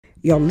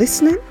You're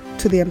listening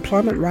to the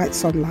Employment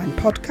Rights Online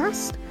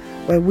podcast,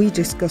 where we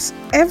discuss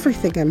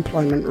everything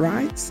employment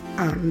rights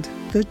and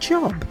the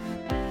job.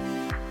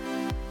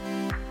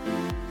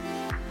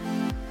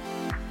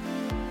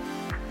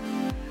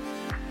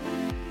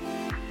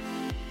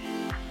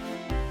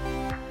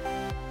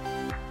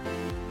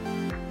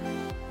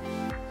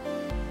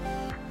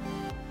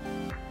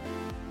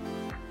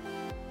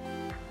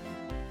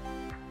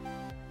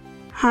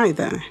 Hi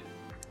there.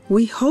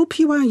 We hope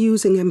you are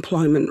using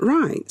employment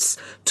rights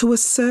to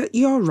assert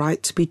your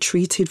right to be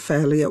treated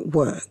fairly at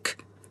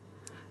work.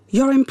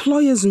 Your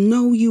employers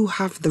know you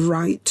have the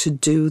right to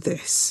do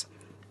this.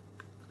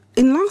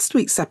 In last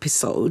week's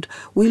episode,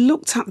 we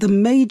looked at the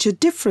major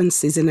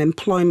differences in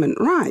employment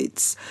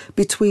rights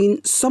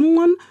between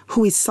someone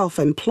who is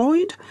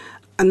self-employed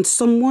and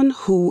someone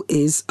who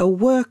is a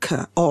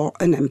worker or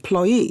an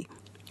employee.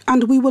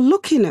 And we were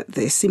looking at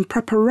this in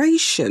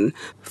preparation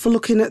for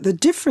looking at the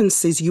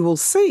differences you will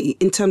see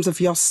in terms of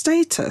your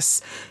status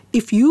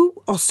if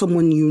you or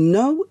someone you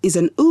know is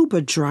an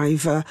Uber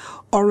driver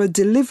or a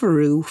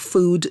Deliveroo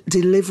food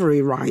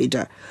delivery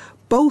rider,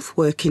 both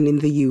working in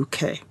the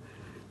UK.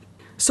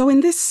 So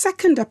in this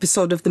second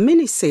episode of the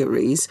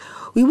mini-series,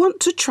 we want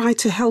to try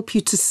to help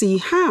you to see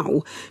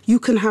how you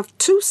can have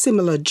two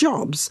similar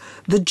jobs,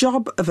 the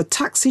job of a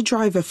taxi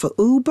driver for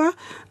Uber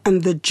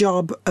and the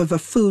job of a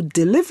food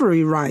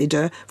delivery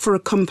rider for a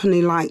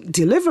company like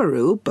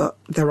Deliveroo, but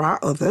there are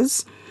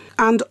others.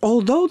 And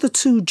although the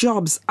two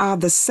jobs are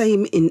the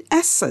same in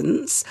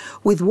essence,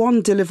 with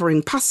one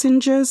delivering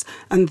passengers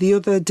and the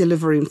other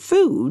delivering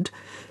food,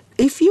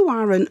 if you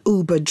are an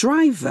Uber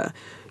driver,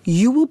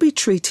 you will be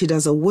treated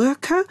as a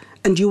worker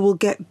and you will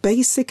get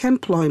basic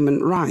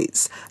employment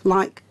rights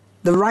like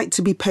the right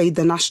to be paid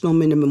the national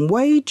minimum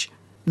wage,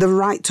 the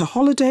right to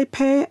holiday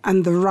pay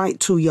and the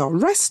right to your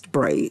rest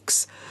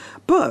breaks.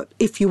 But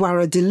if you are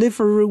a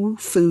Deliveroo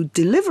food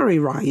delivery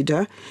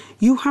rider,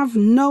 you have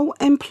no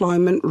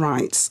employment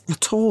rights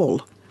at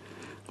all.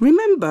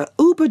 Remember,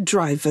 Uber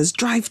drivers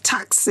drive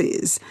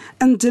taxis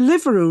and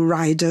Deliveroo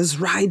riders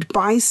ride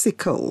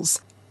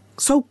bicycles.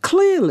 So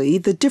clearly,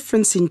 the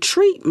difference in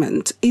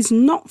treatment is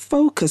not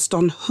focused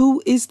on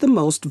who is the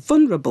most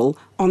vulnerable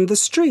on the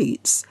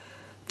streets.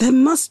 There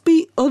must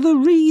be other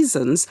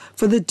reasons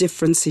for the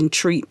difference in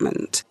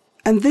treatment.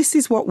 And this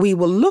is what we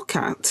will look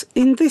at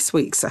in this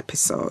week's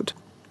episode.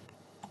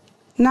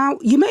 Now,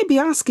 you may be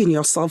asking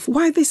yourself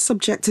why this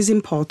subject is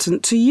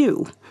important to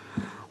you.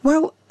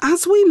 Well,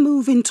 as we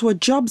move into a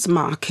jobs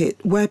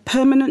market where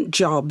permanent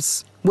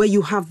jobs, where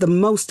you have the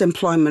most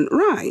employment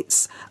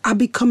rights, are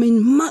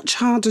becoming much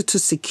harder to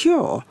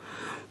secure,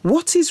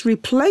 what is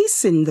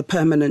replacing the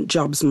permanent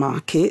jobs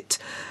market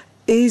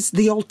is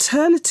the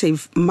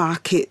alternative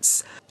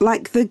markets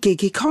like the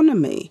gig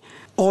economy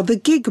or the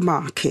gig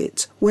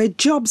market, where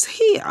jobs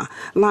here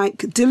like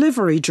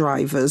delivery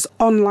drivers,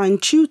 online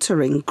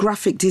tutoring,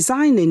 graphic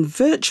designing,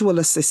 virtual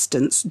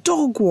assistants,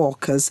 dog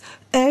walkers,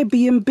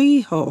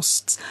 Airbnb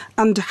hosts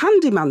and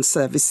handyman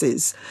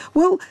services,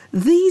 well,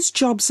 these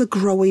jobs are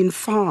growing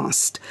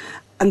fast.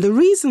 And the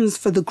reasons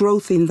for the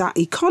growth in that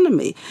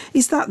economy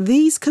is that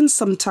these can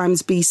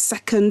sometimes be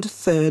second,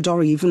 third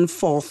or even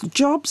fourth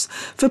jobs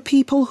for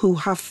people who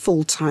have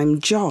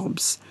full-time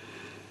jobs.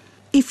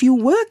 If you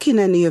work in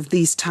any of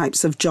these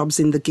types of jobs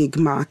in the gig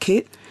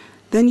market,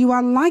 then you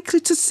are likely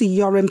to see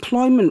your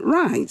employment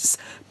rights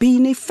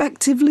being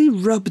effectively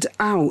rubbed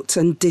out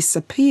and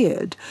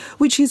disappeared,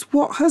 which is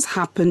what has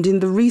happened in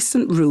the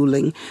recent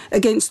ruling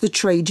against the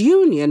trade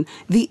union,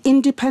 the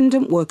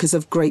Independent Workers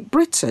of Great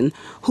Britain,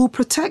 who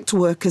protect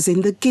workers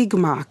in the gig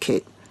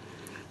market.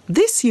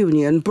 This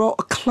union brought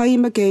a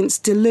claim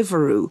against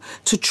Deliveroo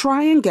to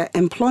try and get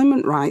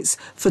employment rights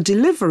for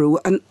Deliveroo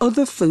and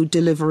other food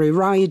delivery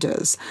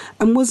riders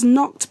and was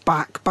knocked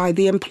back by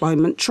the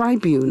Employment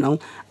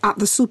Tribunal at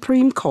the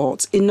Supreme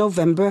Court in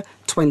November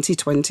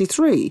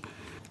 2023.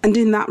 And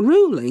in that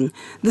ruling,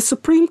 the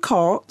Supreme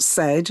Court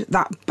said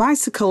that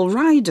bicycle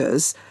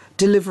riders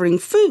delivering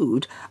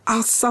food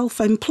are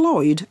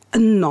self-employed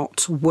and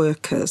not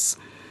workers.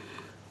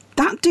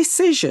 That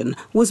decision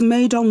was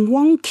made on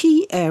one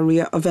key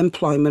area of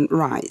employment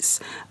rights,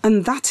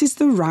 and that is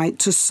the right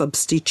to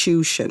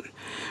substitution.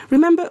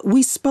 Remember,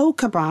 we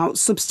spoke about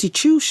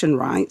substitution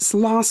rights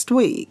last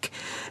week.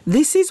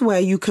 This is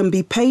where you can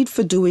be paid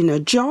for doing a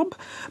job,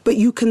 but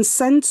you can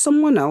send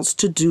someone else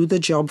to do the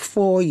job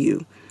for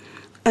you.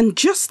 And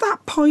just that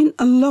point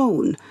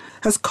alone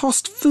has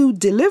cost food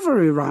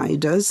delivery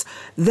riders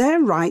their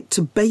right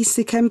to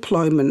basic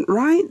employment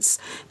rights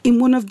in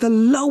one of the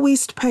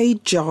lowest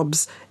paid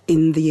jobs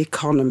in the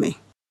economy.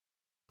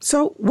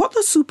 So what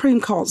the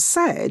Supreme Court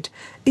said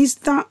is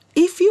that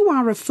if you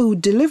are a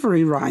food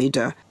delivery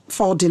rider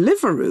for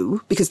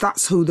Deliveroo, because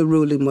that's who the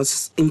ruling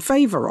was in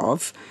favour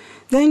of,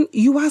 then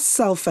you are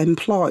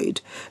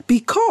self-employed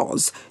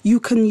because you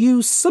can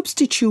use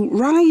substitute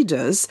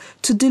riders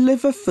to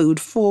deliver food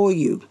for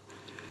you.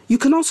 You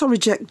can also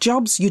reject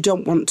jobs you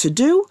don't want to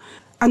do,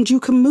 and you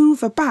can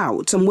move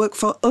about and work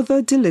for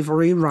other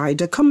delivery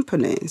rider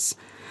companies.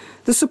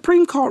 The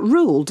Supreme Court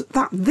ruled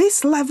that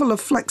this level of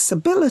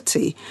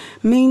flexibility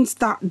means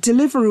that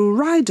Deliveroo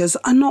riders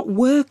are not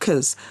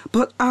workers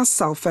but are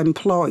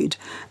self-employed.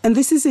 And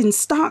this is in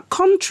stark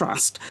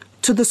contrast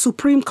to the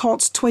Supreme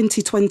Court's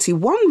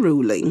 2021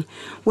 ruling,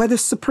 where the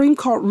Supreme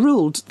Court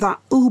ruled that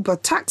Uber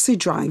taxi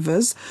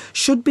drivers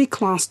should be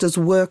classed as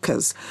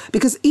workers,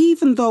 because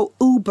even though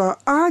Uber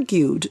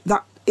argued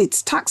that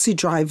its taxi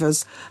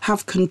drivers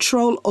have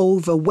control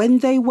over when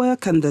they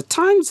work and the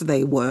times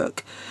they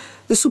work,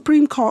 the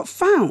Supreme Court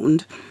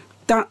found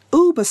that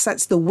Uber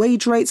sets the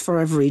wage rates for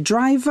every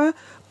driver,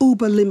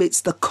 Uber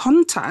limits the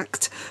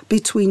contact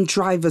between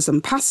drivers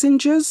and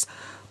passengers,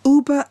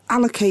 Uber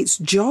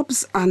allocates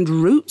jobs and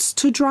routes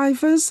to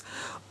drivers,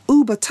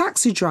 Uber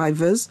taxi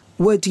drivers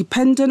were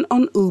dependent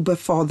on Uber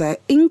for their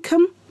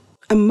income,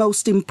 and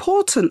most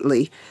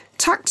importantly,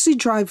 taxi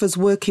drivers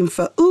working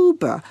for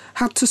Uber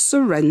had to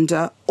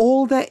surrender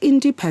all their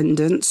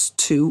independence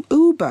to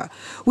Uber,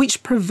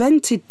 which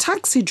prevented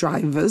taxi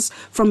drivers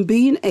from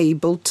being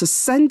able to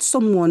send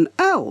someone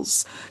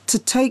else to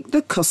take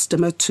the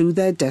customer to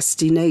their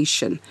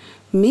destination,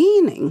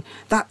 meaning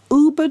that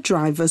Uber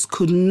drivers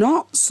could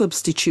not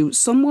substitute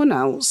someone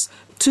else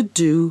to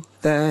do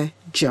their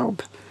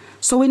job.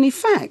 So in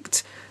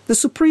effect, the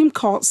Supreme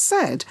Court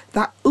said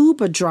that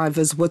Uber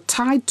drivers were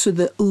tied to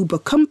the Uber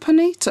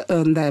company to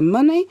earn their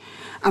money,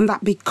 and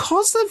that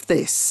because of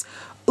this,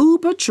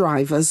 Uber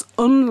drivers,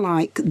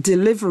 unlike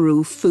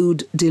Deliveroo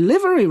food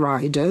delivery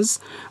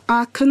riders,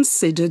 are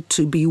considered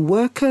to be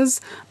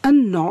workers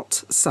and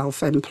not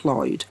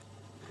self-employed.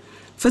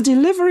 For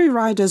delivery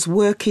riders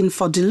working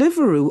for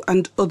Deliveroo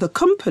and other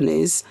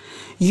companies,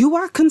 you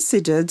are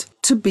considered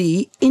to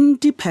be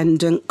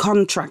independent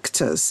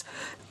contractors,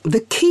 the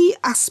key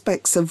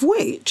aspects of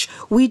which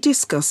we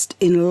discussed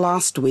in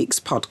last week's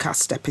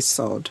podcast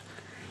episode.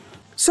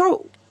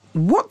 So,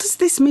 what does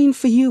this mean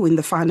for you in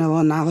the final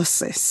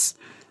analysis?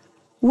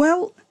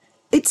 Well,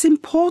 it's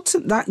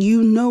important that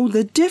you know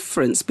the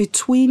difference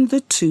between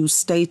the two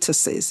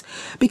statuses,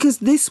 because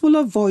this will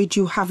avoid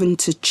you having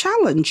to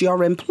challenge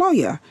your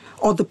employer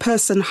or the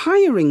person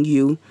hiring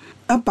you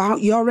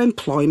about your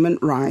employment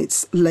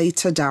rights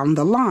later down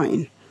the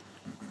line.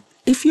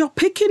 If you're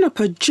picking up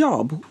a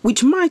job,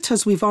 which might,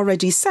 as we've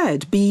already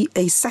said, be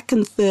a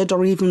second, third,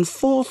 or even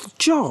fourth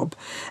job,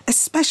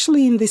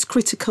 especially in this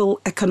critical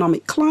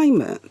economic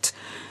climate,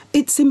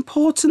 it's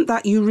important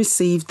that you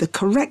receive the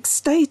correct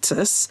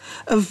status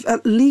of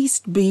at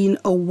least being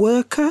a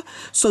worker,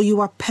 so you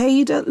are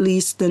paid at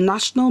least the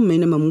national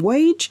minimum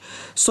wage,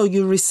 so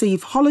you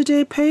receive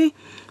holiday pay,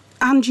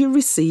 and you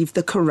receive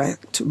the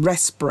correct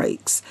rest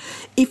breaks.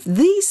 If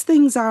these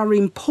things are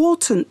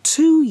important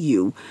to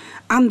you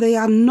and they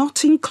are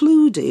not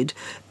included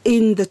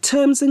in the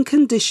terms and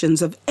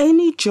conditions of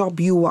any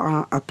job you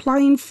are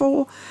applying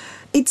for,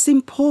 it's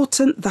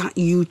important that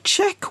you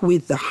check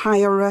with the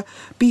hirer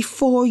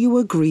before you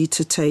agree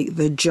to take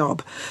the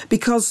job,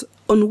 because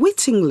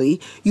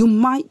unwittingly you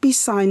might be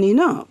signing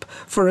up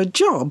for a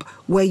job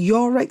where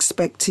you're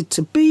expected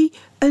to be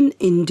an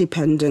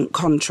independent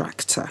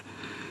contractor.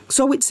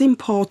 So it's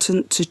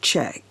important to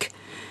check.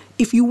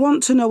 If you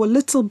want to know a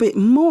little bit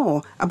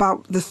more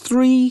about the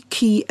three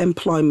key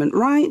employment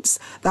rights,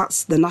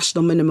 that's the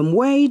national minimum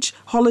wage,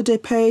 holiday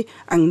pay,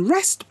 and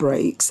rest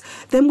breaks,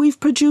 then we've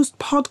produced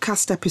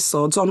podcast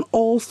episodes on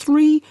all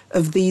three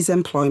of these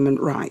employment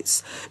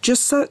rights.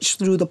 Just search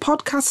through the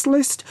podcast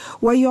list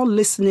where you're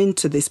listening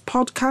to this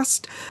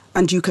podcast,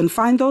 and you can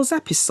find those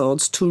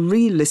episodes to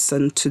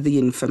re-listen to the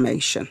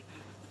information.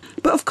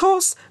 But of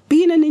course,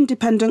 being an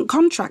independent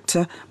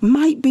contractor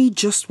might be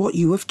just what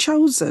you have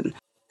chosen.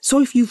 So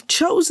if you've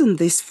chosen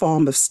this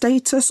form of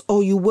status,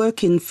 or you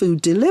work in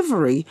food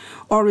delivery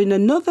or in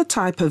another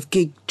type of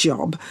gig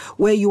job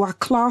where you are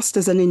classed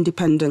as an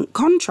independent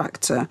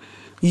contractor,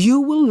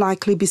 you will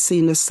likely be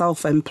seen as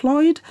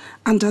self-employed,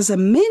 and as a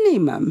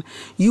minimum,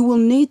 you will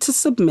need to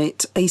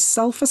submit a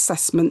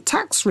self-assessment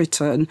tax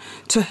return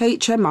to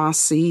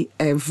HMRC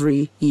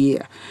every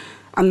year.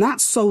 And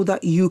that's so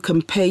that you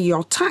can pay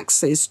your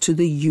taxes to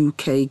the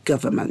UK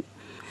government.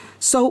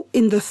 So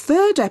in the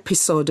third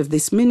episode of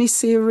this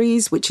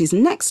mini-series, which is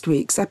next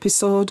week's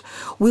episode,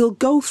 we'll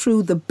go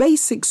through the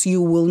basics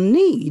you will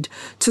need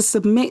to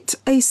submit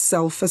a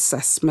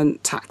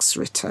self-assessment tax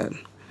return.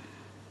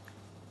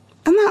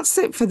 And that's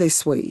it for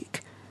this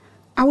week.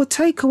 Our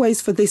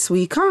takeaways for this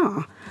week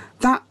are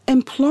that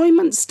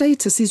employment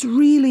status is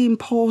really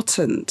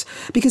important,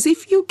 because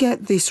if you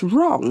get this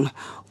wrong,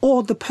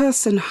 or the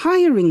person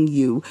hiring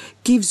you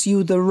gives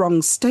you the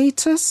wrong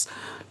status,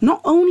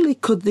 not only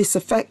could this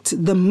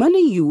affect the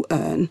money you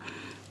earn,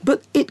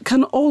 but it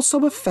can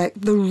also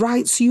affect the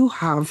rights you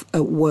have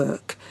at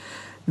work.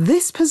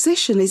 This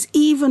position is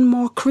even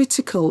more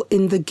critical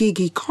in the gig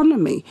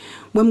economy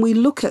when we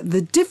look at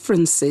the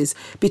differences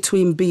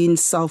between being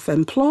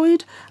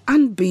self-employed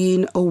and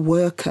being a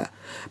worker,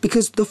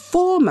 because the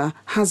former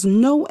has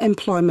no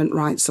employment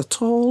rights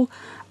at all,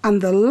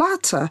 and the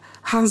latter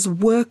has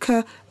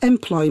worker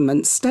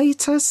employment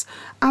status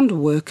and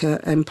worker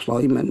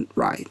employment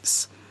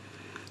rights.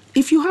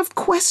 If you have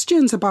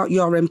questions about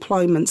your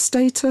employment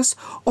status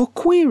or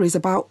queries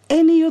about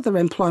any other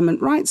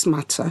employment rights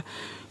matter,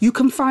 you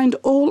can find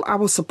all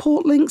our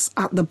support links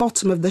at the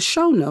bottom of the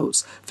show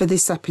notes for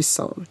this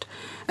episode.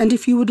 And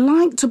if you would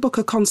like to book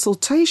a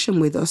consultation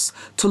with us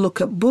to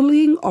look at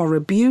bullying or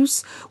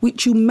abuse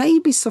which you may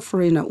be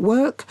suffering at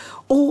work,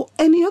 or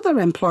any other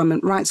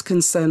employment rights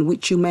concern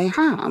which you may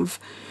have,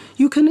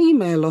 you can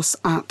email us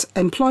at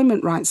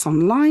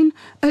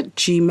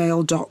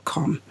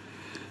employmentrightsonline@gmail.com.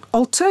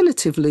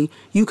 Alternatively,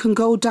 you can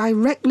go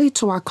directly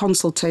to our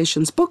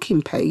consultations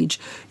booking page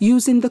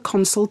using the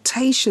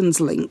consultations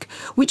link,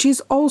 which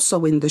is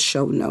also in the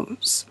show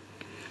notes.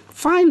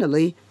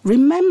 Finally,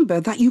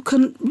 remember that you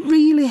can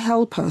really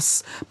help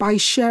us by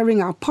sharing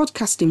our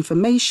podcast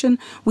information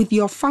with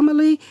your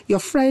family, your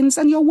friends,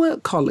 and your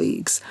work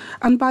colleagues,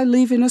 and by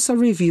leaving us a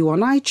review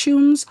on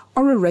iTunes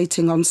or a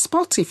rating on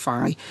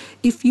Spotify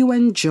if you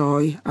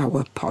enjoy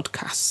our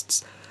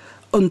podcasts.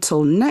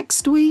 Until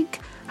next week,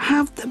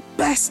 have the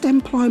best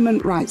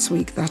employment rights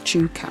week that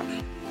you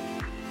can.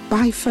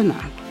 Bye for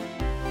now.